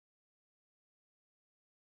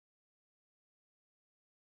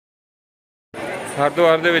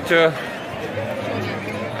हरद्वार दे विच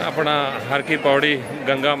अपना हर की पौड़ी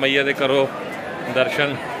गंगा मैया दे करो दर्शन।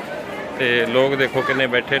 ते लोग देखो किन्ने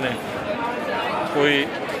बैठे ने, कोई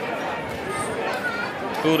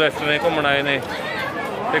टूरिस्ट ने घूमन आए ने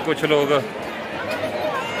ते कुछ लोग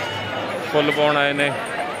फुल पाउण आए ने,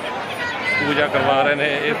 पूजा करवा रहे ने।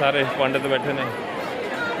 ये सारे पंडित बैठे ने,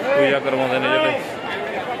 पूजा करवाते ने जेह्ड़े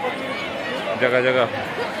जगह जगह।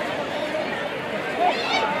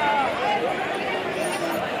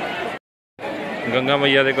 गंगा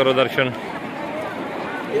मैया दे करो दर्शन।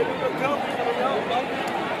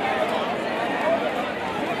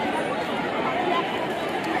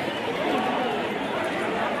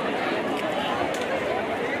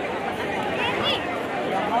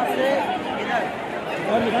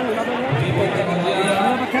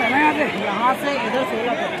 यहाँ से इधर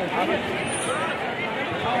 16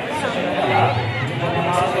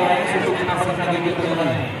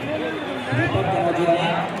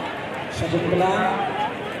 शकुंतला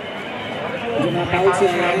जो नेपाल से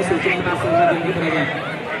आए हैं सूचना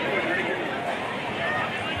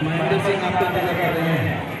महेंद्र सिंह आपका इंतजार कर रहे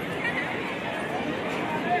हैं।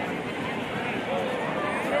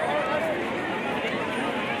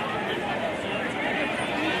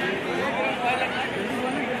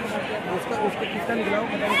 उसका किस्सा निकलाओ,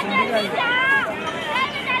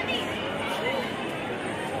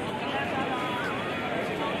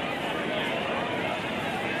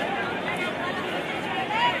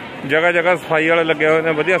 जगह जगह सफाई वाले लगे हुए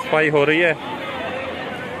हैं, वधिया सफाई हो रही है।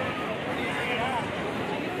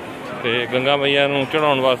 ते गंगा मैया नूं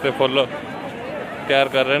चढ़ाउण वास्ते फुल तैयार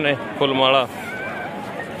कर रहे हैं, फुल माला।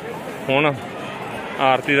 हुण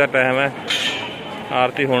आरती का टाइम है,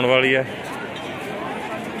 आरती होने वाली है।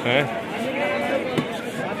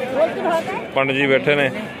 पंडित जी बैठे ने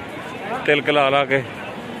तिलक ला ला के।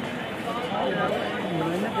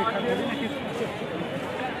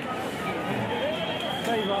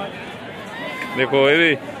 देखो ये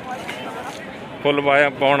भी फुल पाया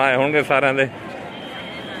पाउण आए होंगे, सारे दे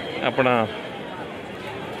अपना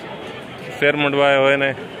सिर मुंडवाए हुए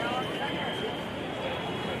ने।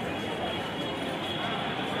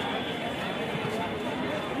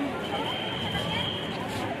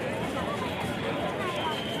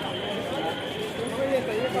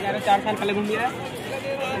 चार साल पहले घूम गया।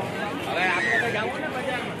 अरे आपको तो जाऊंगा ना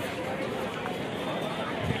बाजार में।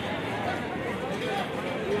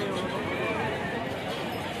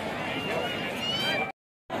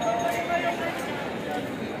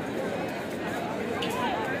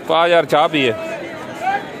 पा यार चाह पिए।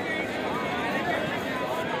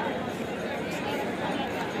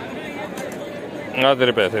 आ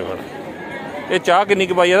तेरे पैसे फड़। ये चाह किन्नी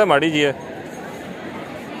की पाई है? माड़ी जी है।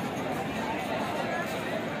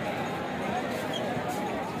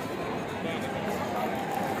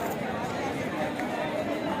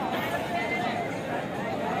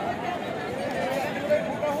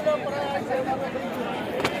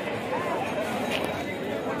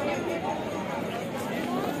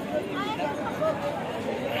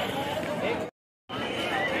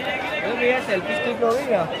 सेल्फी स्टिक हो गई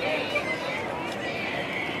क्या?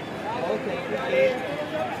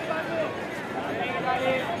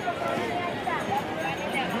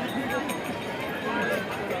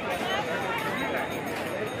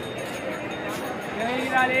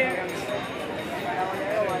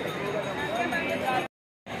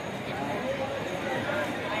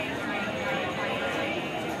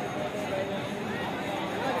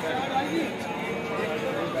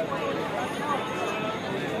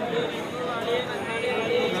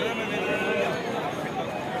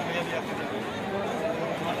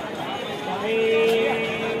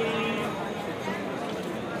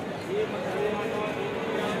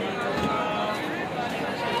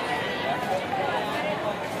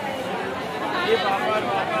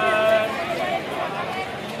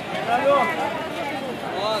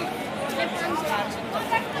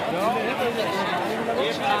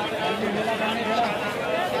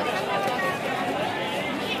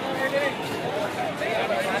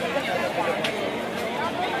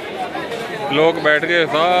 लोग बैठ गए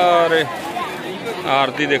सारे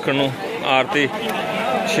आरती देखने नूं। आरती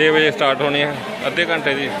 6 बजे स्टार्ट होनी है, अद्धे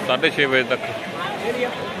घंटे की 6:30 बजे तक।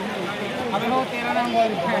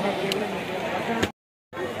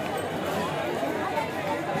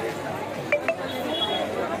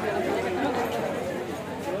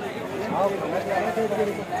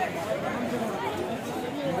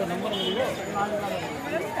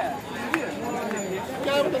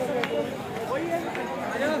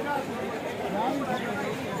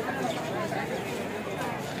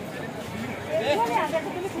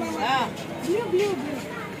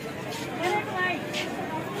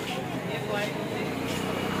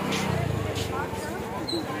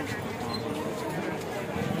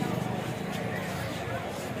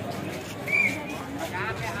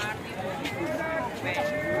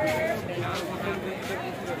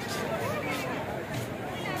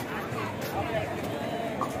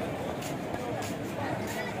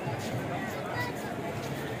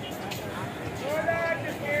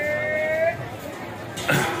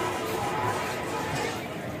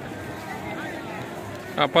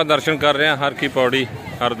 ਆਪਾਂ ਦਰਸ਼ਨ ਕਰ ਰਹੇ ਹਾਂ ਹਰ ਕੀ ਪੌੜੀ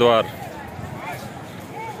ਹਰਦੁਆਰ।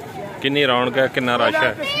 ਕਿੰਨੀ ਰੌਣਕ ਹੈ, ਕਿੰਨਾ ਰਸ਼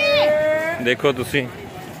ਹੈ, ਦੇਖੋ ਤੁਸੀਂ।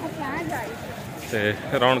 ਤੇ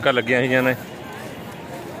ਰੌਣਕਾਂ ਲੱਗੀਆਂ ਹੋਈਆਂ ਨੇ,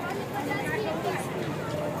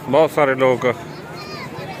 ਬਹੁਤ ਸਾਰੇ ਲੋਕ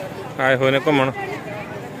ਆਏ ਹੋਏ ਨੇ ਘੁੰਮਣ।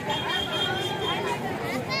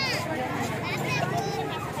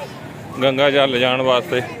 ਗੰਗਾ ਜਲ ਲਿਜਾਣ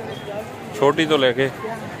ਵਾਸਤੇ ਛੋਟੀ ਤੋਂ ਲੈ ਕੇ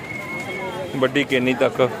ਵੱਡੀ ਕੇਨੀ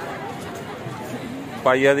ਤੱਕ,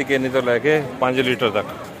 ਪਾਈਆ ਦੀ ਕੇਨੀ ਤੋਂ ਲੈ ਕੇ 5 ਲੀਟਰ ਤੱਕ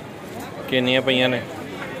ਕੇਨੀਆਂ ਪਈਆਂ ਨੇ।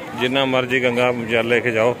 ਜਿੰਨਾ ਮਰਜ਼ੀ ਗੰਗਾ ਜਲ ਲੈ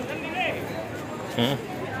ਕੇ ਜਾਓ।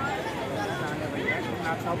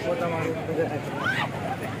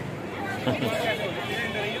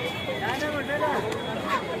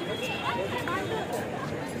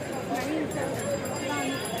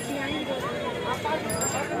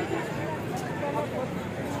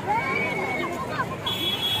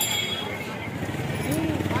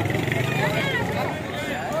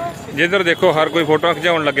 जिधर देखो हर कोई फोटो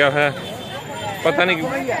खिंचाउन लग्या है। पता नहीं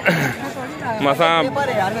मसा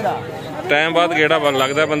टाइम बाद गेड़ा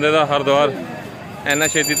लगता बंदे का हरद्वार। इन्ना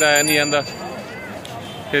छेती तो आया नहीं जाता।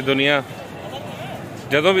 ते दुनिया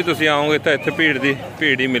जदों भी तुसीं आओगे तो इत्थे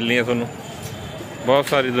भीड़ ही मिलनी है तुहानूं। बहुत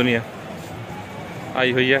सारी दुनिया आई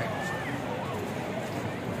हुई है,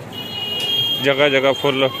 जगह जगह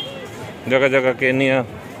फुल, जगह जगह केनियां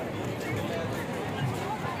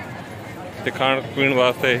ते खाण पीण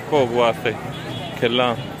वास्ते, भोग वास्ते खिल्लां,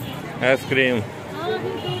 आइसक्रीम,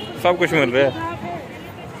 सब कुछ मिल रहा है।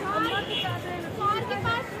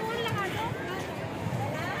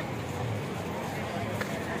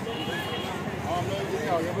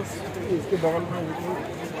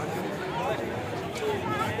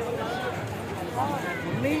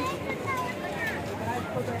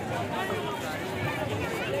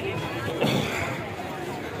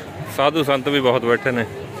 साधु संत भी बहुत बैठे ने।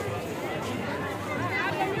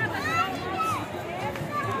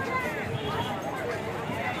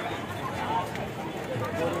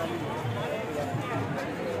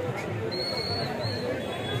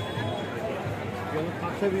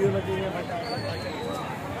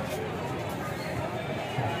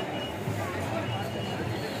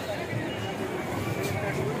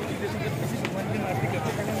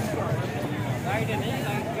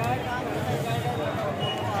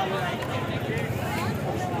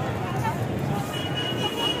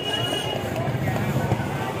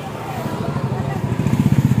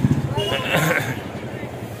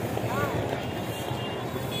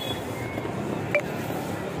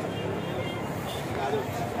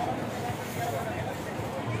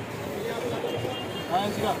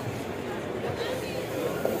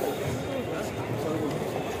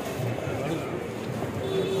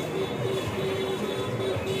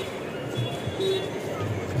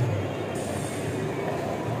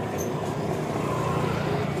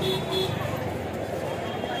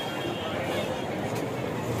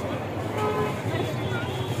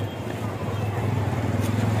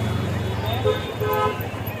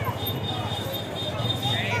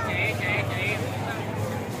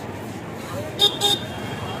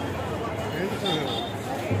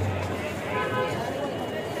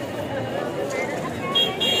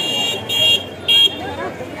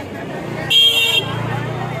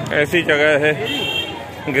 ऐसी जगह है,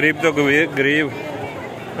 गरीब तो गरीब,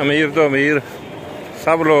 अमीर तो अमीर,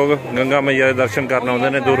 सब लोग गंगा मैया के दर्शन करने आते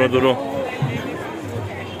हैं दूरों दूरों।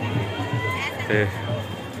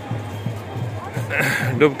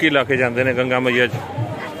 डुबकी ला के जाते हैं गंगा मैया च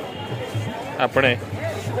अपने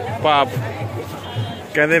पाप।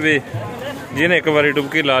 कहते भी जिन्हें एक बारी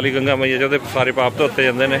डुबकी ला ली गंगा मैया च सारे पाप धोते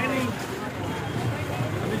जाते हैं।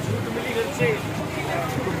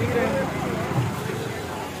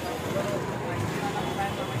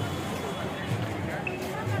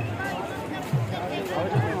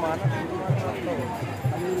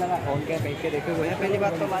 देखे हुए हैं पहली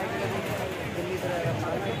बात तो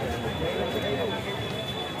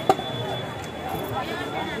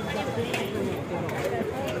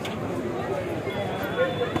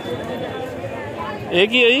एक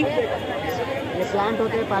ही है ये प्लांट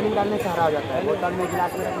होते हैं, पानी में डालने से हरा हो जाता है। बोतल में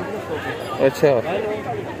गिलास में रखेंगे। अच्छा,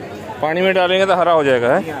 पानी में डालेंगे तो हरा हो जाएगा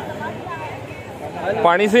है?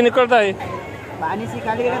 पानी से निकलता है? पानी से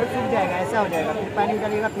निकालिएगा तो सूख जाएगा, ऐसा हो जाएगा, फिर पानी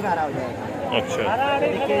निकालिएगा फिर हरा हो जाएगा। अच्छा,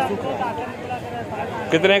 देखिए सूख जाएगा।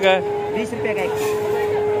 कितने का है? 20 रुपये का एक।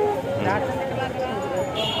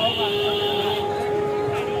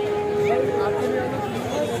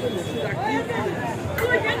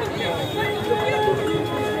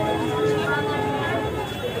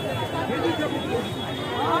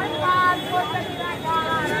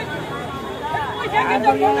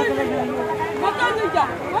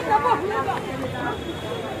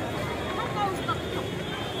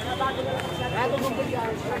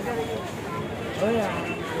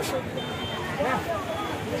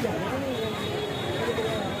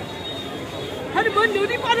 아니 뭔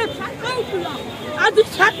요리 바로 차가우구나. 아주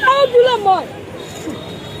차가우구나 뭐.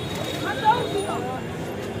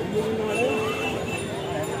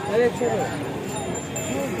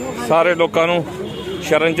 ਸਾਰੇ ਲੋਕਾਂ ਨੂੰ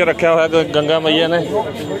ਸ਼ਰਨ 'ਚ ਰੱਖਿਆ ਹੋਇਆ ਗੰਗਾ ਮਈਆ ਨੇ।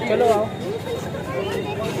 चलो आओ।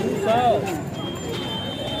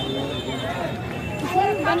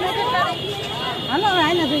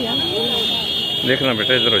 देखना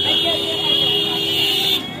बेटा इधर हो जाओ।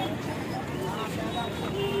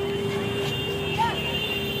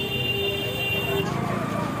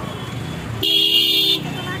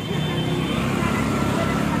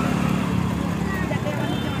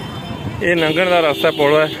 ये लंघण का रास्ता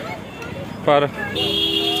पुल है, पर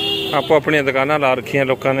आपो अपनी दुकाना ला रखियां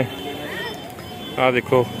लोगों ने। आ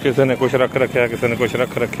देखो, किसी ने कुछ रख रखा, किसी ने कुछ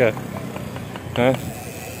रख रखा है।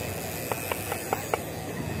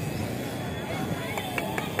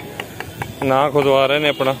 ना खुदवा रहे ने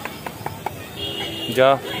अपना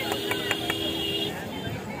जा।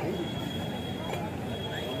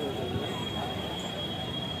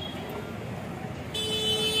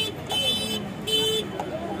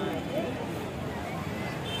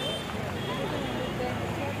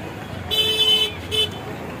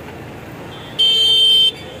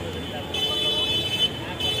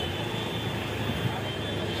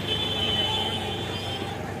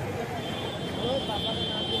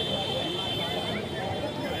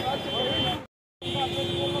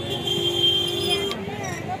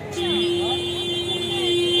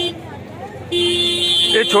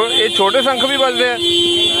 ये छोटे शंख भी बजते हैं,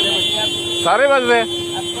 सारे बजते हैं।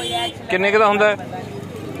 किन्ने का होंगे?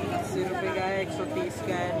 80 रुपये का है, 130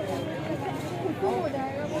 का है।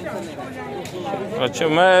 अच्छा,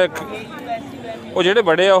 मैं वो जेडे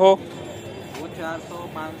बड़े आ वो 400,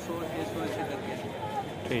 500, 600 ऐसे करके।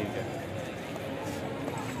 ठीक है।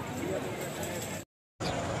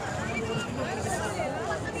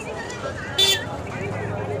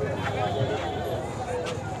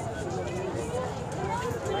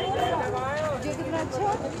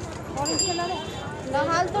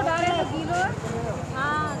 हाल तो डाल किलो।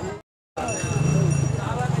 हाँ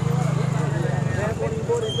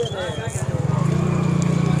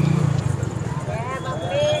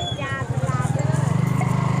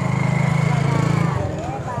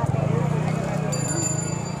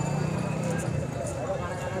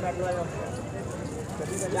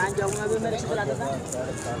जाऊंगा भी मैं चला देता।